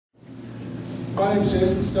My name is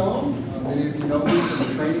Jason Stone. Many of you know me from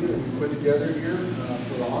the training that we put together here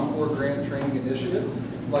for the Encore Grant Training Initiative.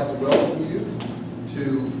 I'd like to welcome you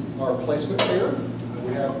to our placement fair.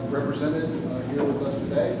 We have represented here with us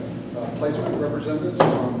today placement representatives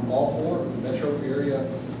from all four of the metro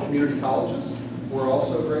area community colleges. We're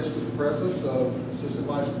also graced with the presence of Assistant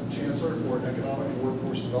Vice Chancellor for Economic and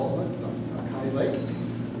Workforce Development, Connie Lake.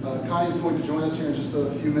 Connie is going to join us here in just a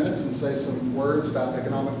few minutes and say some words about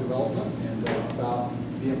economic development and about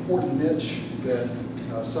the important niche that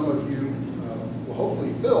some of you will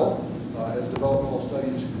hopefully fill as developmental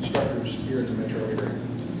studies instructors here in the metro area.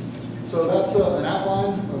 So that's an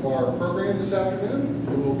outline of our program this afternoon.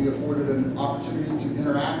 We will be afforded an opportunity to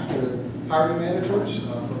interact with hiring managers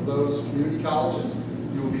from those community colleges.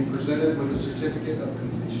 You will be presented with a certificate of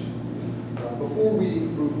completion. Before we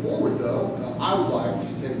move forward, though, I would like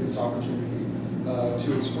to take this opportunity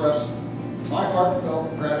to express my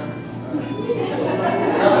heartfelt gratitude.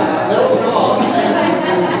 That's the cost.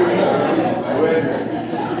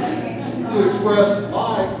 To express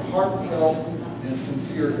my heartfelt and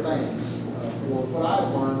sincere thanks for what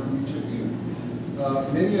I've learned from each of you.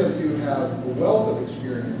 Many of you have a wealth of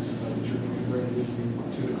experience that you're going to bring with you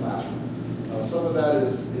to the classroom. Some of that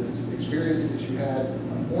is experience that you had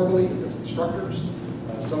formally as instructors.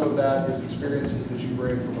 Some of that is experiences that you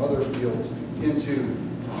bring from other fields into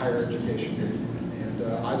the higher education area. And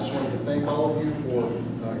I just wanted to thank all of you for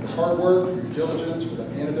your hard work, for your diligence, for the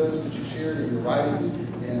anecdotes that you shared in your writings,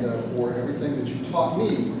 and for everything that you taught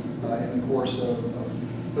me in the course of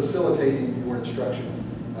facilitating your instruction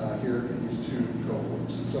here in these two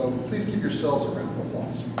cohorts. So please give yourselves a round of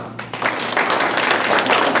applause.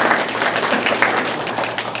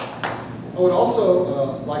 I would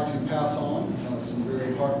also like to pass on some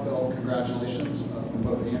very heartfelt congratulations from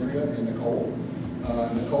both Andrea and Nicole.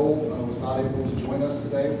 Nicole was not able to join us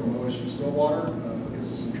today from OSU-Stillwater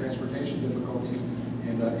because of some transportation difficulties,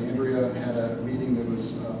 and Andrea had a meeting that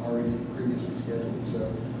was already previously scheduled,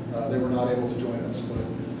 so they were not able to join us.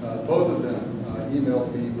 But both of them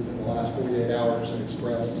emailed me within the last 48 hours and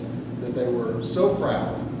expressed that they were so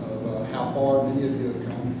proud of how far many of you have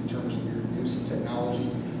come in terms of your use of technology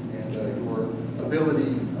and your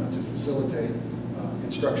ability to facilitate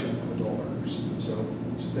instruction of adult learners. So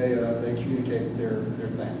they communicate their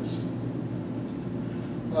thanks.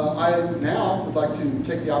 I now would like to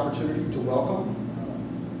take the opportunity to welcome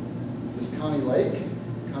Ms. Connie Lake.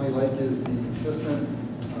 Connie Lake is the Assistant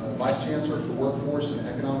Vice Chancellor for Workforce and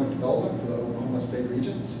Economic Development for the Oklahoma State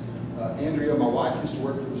Regents. Andrea, my wife, used to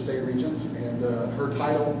work for the State Regents, and her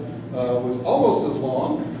title was almost as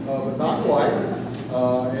long, but not quite.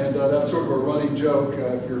 And that's sort of a running joke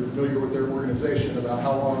if you're familiar with their organization about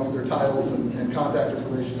how long their titles and contact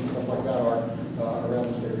information and stuff like that are around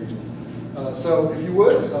the State Regents. So if you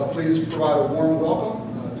would, please provide a warm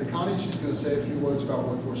welcome to Connie. She's going to say a few words about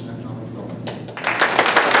workforce and economic development.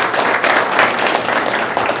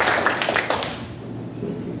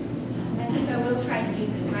 I think I will try to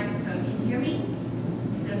use this microphone. Can you hear me?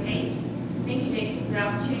 Is it okay? Thank you, Jason, for the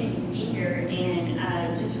opportunity to be here.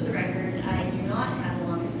 And just for the record, I do not have the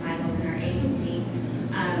longest title in our agency.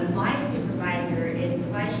 My supervisor is the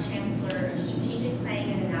Vice Chancellor of Strategic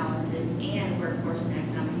Planning and Analysis and Workforce and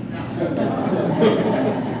Economic Development.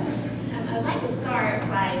 I'd like to start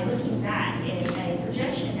by looking back at a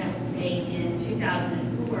projection that was made in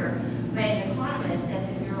 2004 by an economist at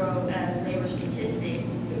the Bureau of Labor Statistics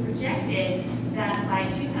who projected that by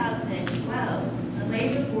 2012, the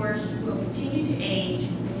labor force will continue to age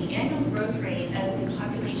with the annual growth rate of the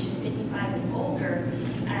population 55 and older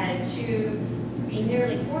to be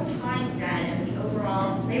nearly 4 times that of the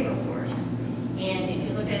overall labor force. And if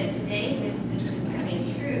you look at it today, this is coming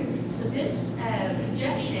true. So this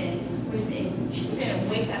projection should have been a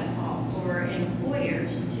wake-up call for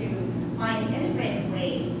employers to find innovative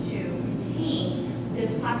ways to retain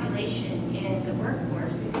this population in the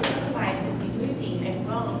workforce, because otherwise we'll be losing a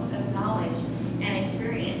wealth of knowledge and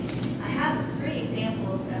experience. I have 3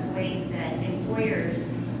 examples of ways that employers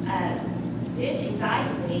did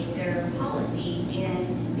evaluate their policies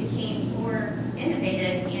and became more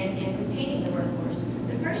innovative in retaining the workforce.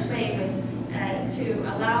 The first way was to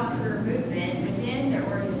allow career movement within their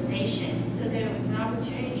organization, so that it was an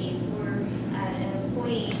opportunity for an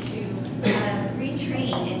employee to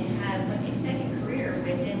retrain and have a second career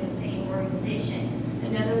within the same organization.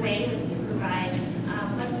 Another way was to provide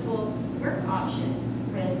flexible work options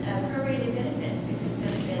with prorated benefits, because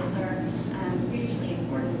benefits are hugely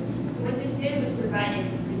important. So what this did was provided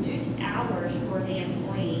reduced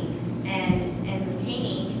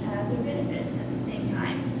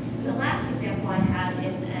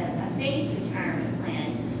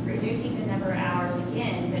number of hours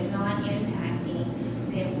again, but not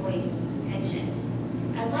impacting the employee's pension.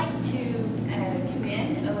 I'd like to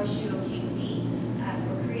commend OSU-OKC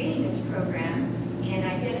for creating this program and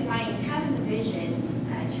identifying and having the vision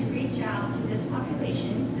to reach out to this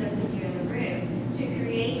population, those of you in the room, to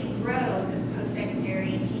create and grow the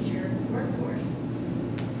post-secondary teacher workforce.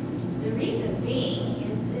 The reason being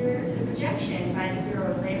is the projection by the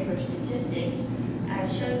Bureau of Labor Statistics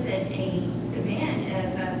shows that a demand of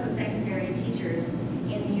post-secondary teachers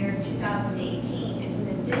in the year 2018 is an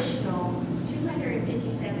additional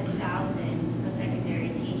 257,000 post-secondary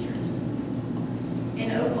teachers.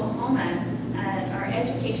 In Oklahoma, our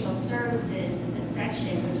educational services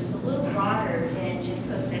section, which is a little broader than just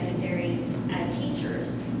post-secondary teachers,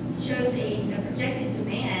 shows a projected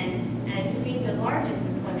demand to be the largest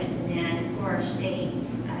employment demand for our state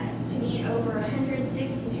to meet over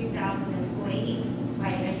 162,000 employees by,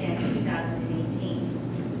 again,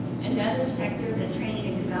 2018. Another sector, the training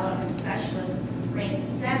and development specialist, ranks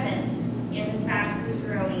 7th in the fastest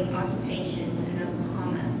growing occupations in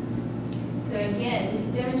Oklahoma. So again, this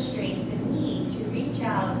demonstrates the need to reach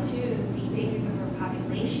out to the baby boomer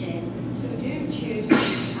population who do choose to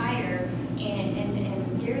retire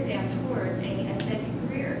and gear them toward a second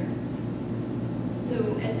career. So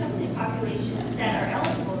as some of the population that are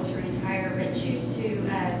eligible to retire but choose to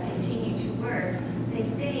continue to work, they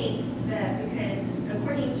stay because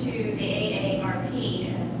according to the AARP,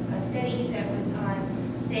 a study that was on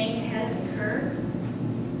staying ahead of the curve,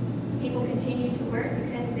 people continue to work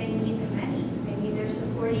because they need the money. Maybe they're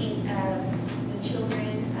supporting the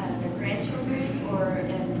children, their grandchildren, or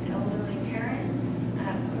an elderly parent,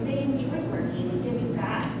 or they enjoy working and giving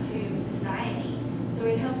back to society. So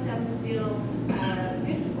it helps them feel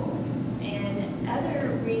useful. And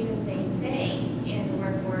other reasons they stay in the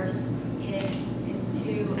workforce is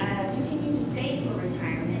to continue to save for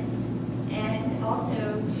retirement, and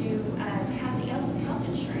also to have the health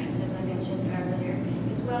insurance, as I mentioned earlier,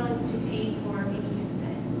 as well as to pay for maybe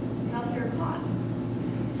healthcare costs.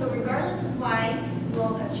 So regardless of why you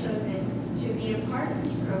all have chosen to be a part of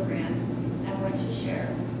this program, I want to share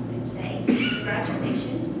and say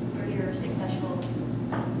congratulations for your successful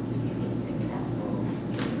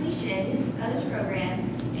completion of this program,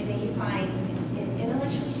 and may you find it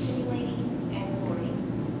intellectually stimulating and rewarding.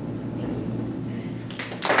 Thank you.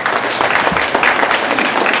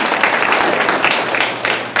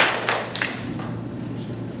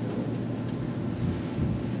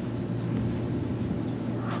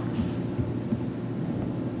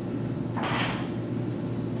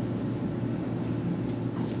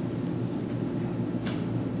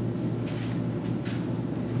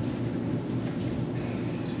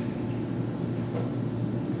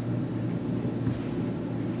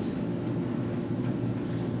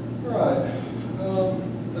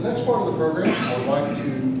 Program, I would like to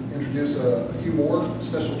introduce a few more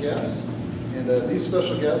special guests, and these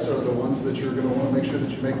special guests are the ones that you're going to want to make sure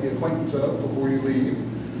that you make the acquaintance of before you leave.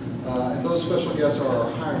 And those special guests are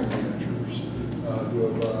our hiring managers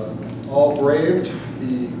who have all braved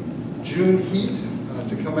the June heat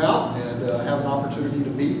to come out and have an opportunity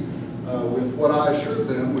to meet with what I assured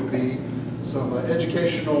them would be some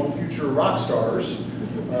educational future rock stars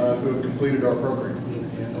who have completed our program.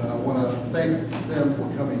 And I want to thank them for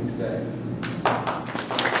coming today.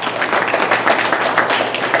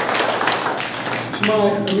 To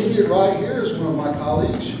my immediate right here is one of my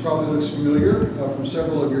colleagues. She probably looks familiar from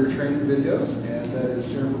several of your training videos, and that is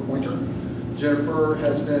Jennifer Pointer. Jennifer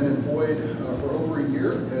has been employed for over a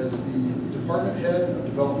year as the Department Head of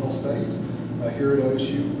Developmental Studies here at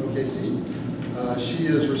OSU-OKC. She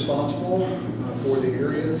is responsible for the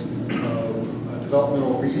areas of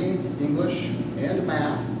developmental reading, English, and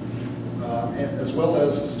math, as well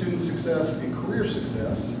as student success and career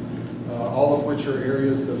success, all of which are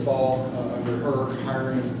areas that fall under her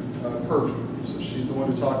hiring purview. So she's the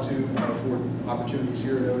one to talk to for opportunities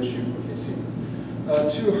here at OSU-OKC.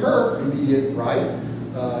 To her immediate right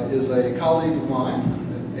is a colleague of mine,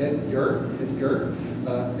 Eddie Gert.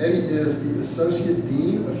 Eddie is the Associate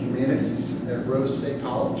Dean of Humanities at Rose State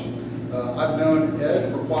College. I've known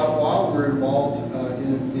Ed for quite a while. We're involved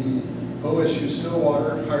in the OSU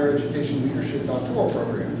Stillwater Higher Education Leadership Doctoral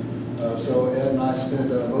Program. So Ed and I spend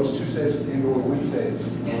most Tuesdays and or Wednesdays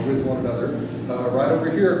with one another right over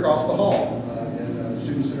here across the hall in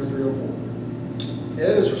Student Center 304.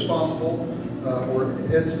 Ed is responsible, or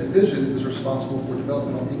Ed's division is responsible for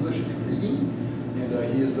developmental English and reading, and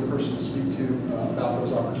he is the person to speak to about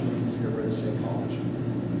those opportunities here at Rose State College.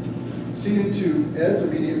 Seated to Ed's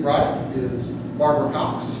immediate right is Barbara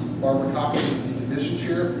Cox. Barbara Cox is the Division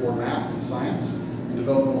Chair for Math and Science and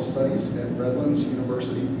Developmental Studies at Redlands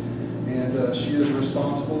University. And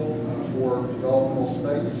responsible for developmental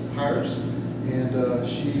studies hires, and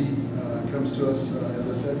she comes to us, as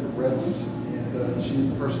I said, from Redlands, and she's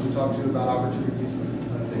the person to talk to about opportunities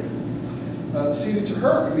there. Seated to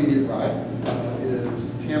her immediate right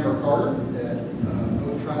is Tamara Carter at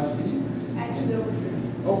OSU-OKC. Actually, over here.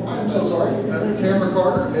 Oh, I'm so sorry. Tamara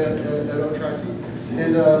Carter at OSU-OKC.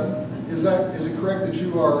 And is it correct that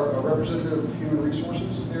you are a representative of Human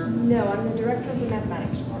Resources there? No, I'm the director of the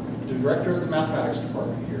mathematics department. Director of the mathematics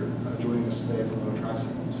department here, joining us today from OSU-OKC.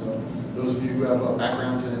 So those of you who have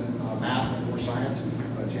backgrounds in math or science,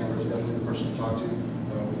 Tamara is definitely the person to talk to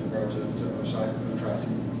with regard to OSU-OKC.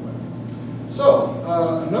 So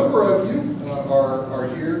a number of you are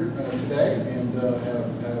here today and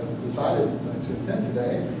have decided to attend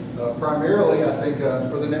today, primarily, I think,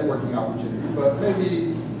 for the networking opportunity, but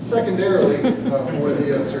maybe secondarily for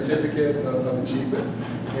the certificate of achievement.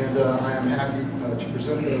 And I am happy to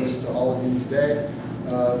present those to all of you today.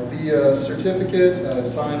 The certificate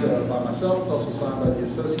is signed by myself. It's also signed by the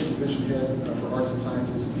Associate Division Head for Arts and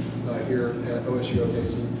Sciences here at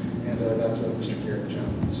OSU-OKC, and that's Mr. Garrett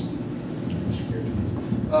Jones. Mr. Garrett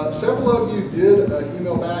Jones. Several of you did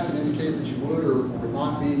email back and indicate that you would or would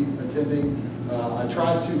not be attending. I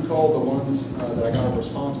tried to call the ones that I got a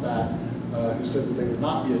response back who said that they would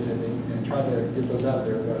not be attending and tried to get those out of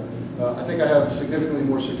there, but I think I have significantly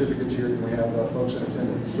more certificates here than we have folks in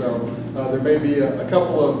attendance. So there may be a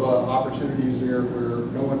couple of opportunities there where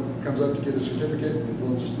no one comes up to get a certificate, and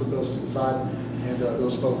we'll just put those to the side, and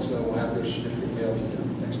those folks will have their certificate mailed to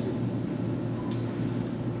them next week.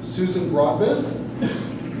 Susan Broadbent.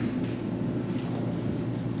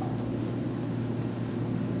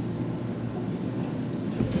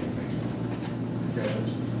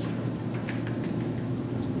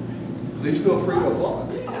 Please feel free to applaud.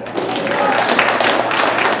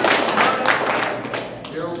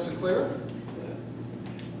 Daryl Sinclair.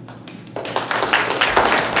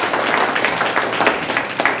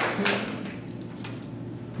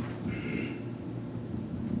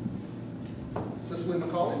 Cicely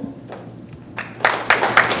McCauley.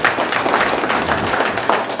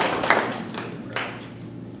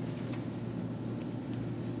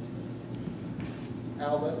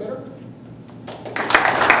 Al Ledbetter.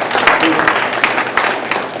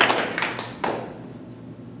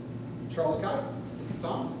 Charles Kite.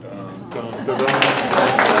 Tom?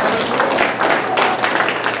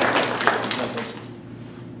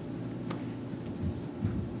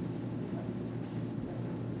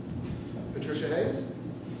 Patricia Hayes.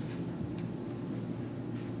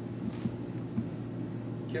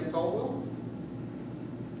 Kim Caldwell.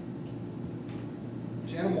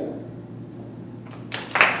 Jana Moore.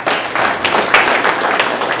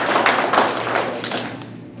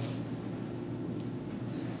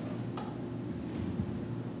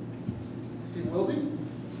 Steve Wilsey.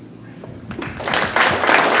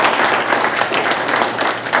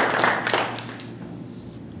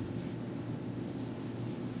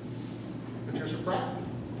 Patricia Pratt.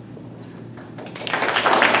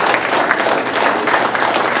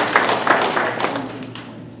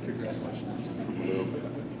 Congratulations.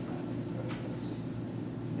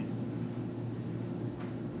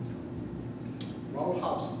 Ronald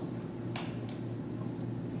Hobson.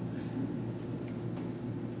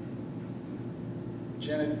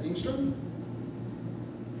 Janet Ingstrom.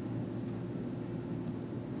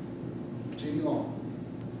 Jeannie Long.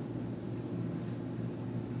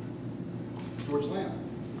 George Lamb.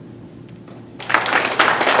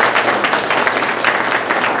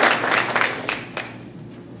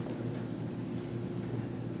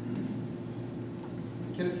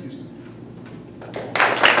 Kenneth Houston.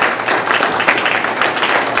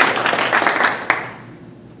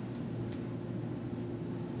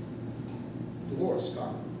 Dolores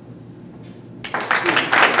Scott.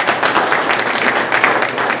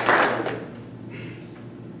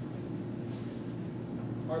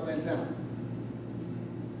 Art Lantana.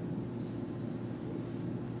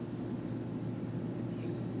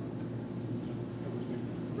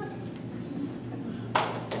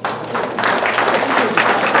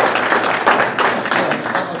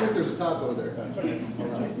 I think there's a typo there.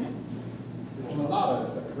 It's Lanada,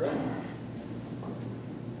 is that correct?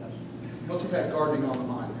 Must have had gardening on the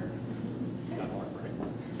mind there.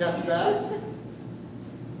 Kathy Bass.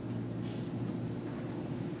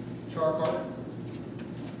 Char Carter.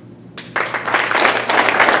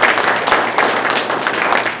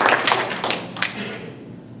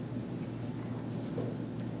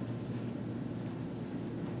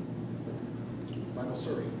 Michael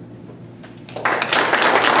Surrey.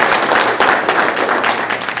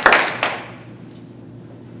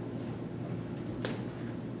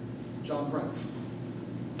 John Prince.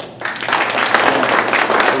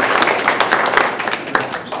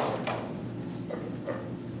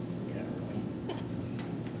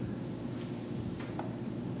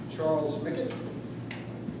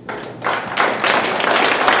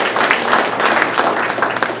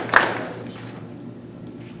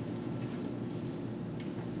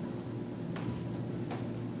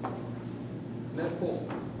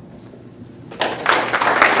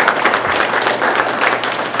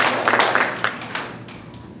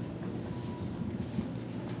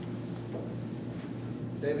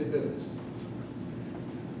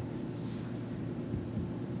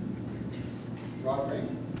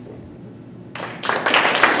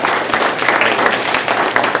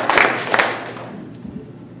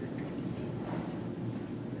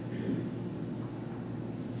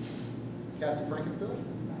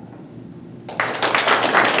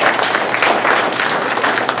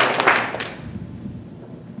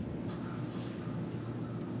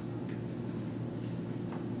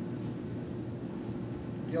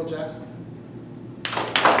 Gail Jackson.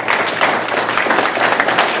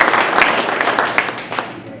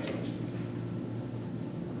 Congratulations.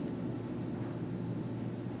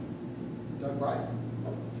 Doug Wright.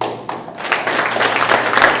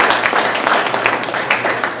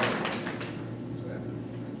 So happy.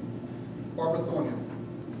 Barbara Thornhill.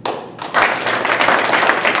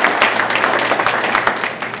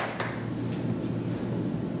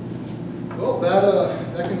 Well,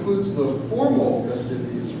 that concludes the formal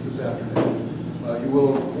festivities for this afternoon. You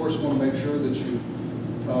will, of course, want to make sure that you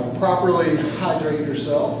properly hydrate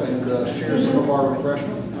yourself and share some of our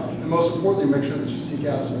refreshments. And most importantly, make sure that you seek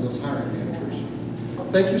out some of those hiring managers.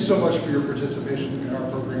 Thank you so much for your participation in our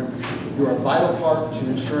program. You are a vital part to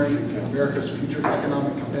ensuring America's future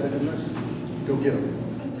economic competitiveness. Go get them.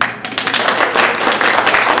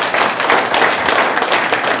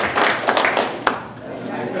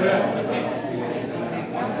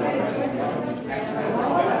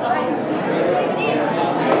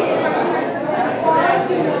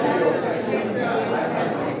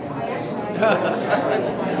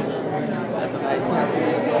 That's a nice one.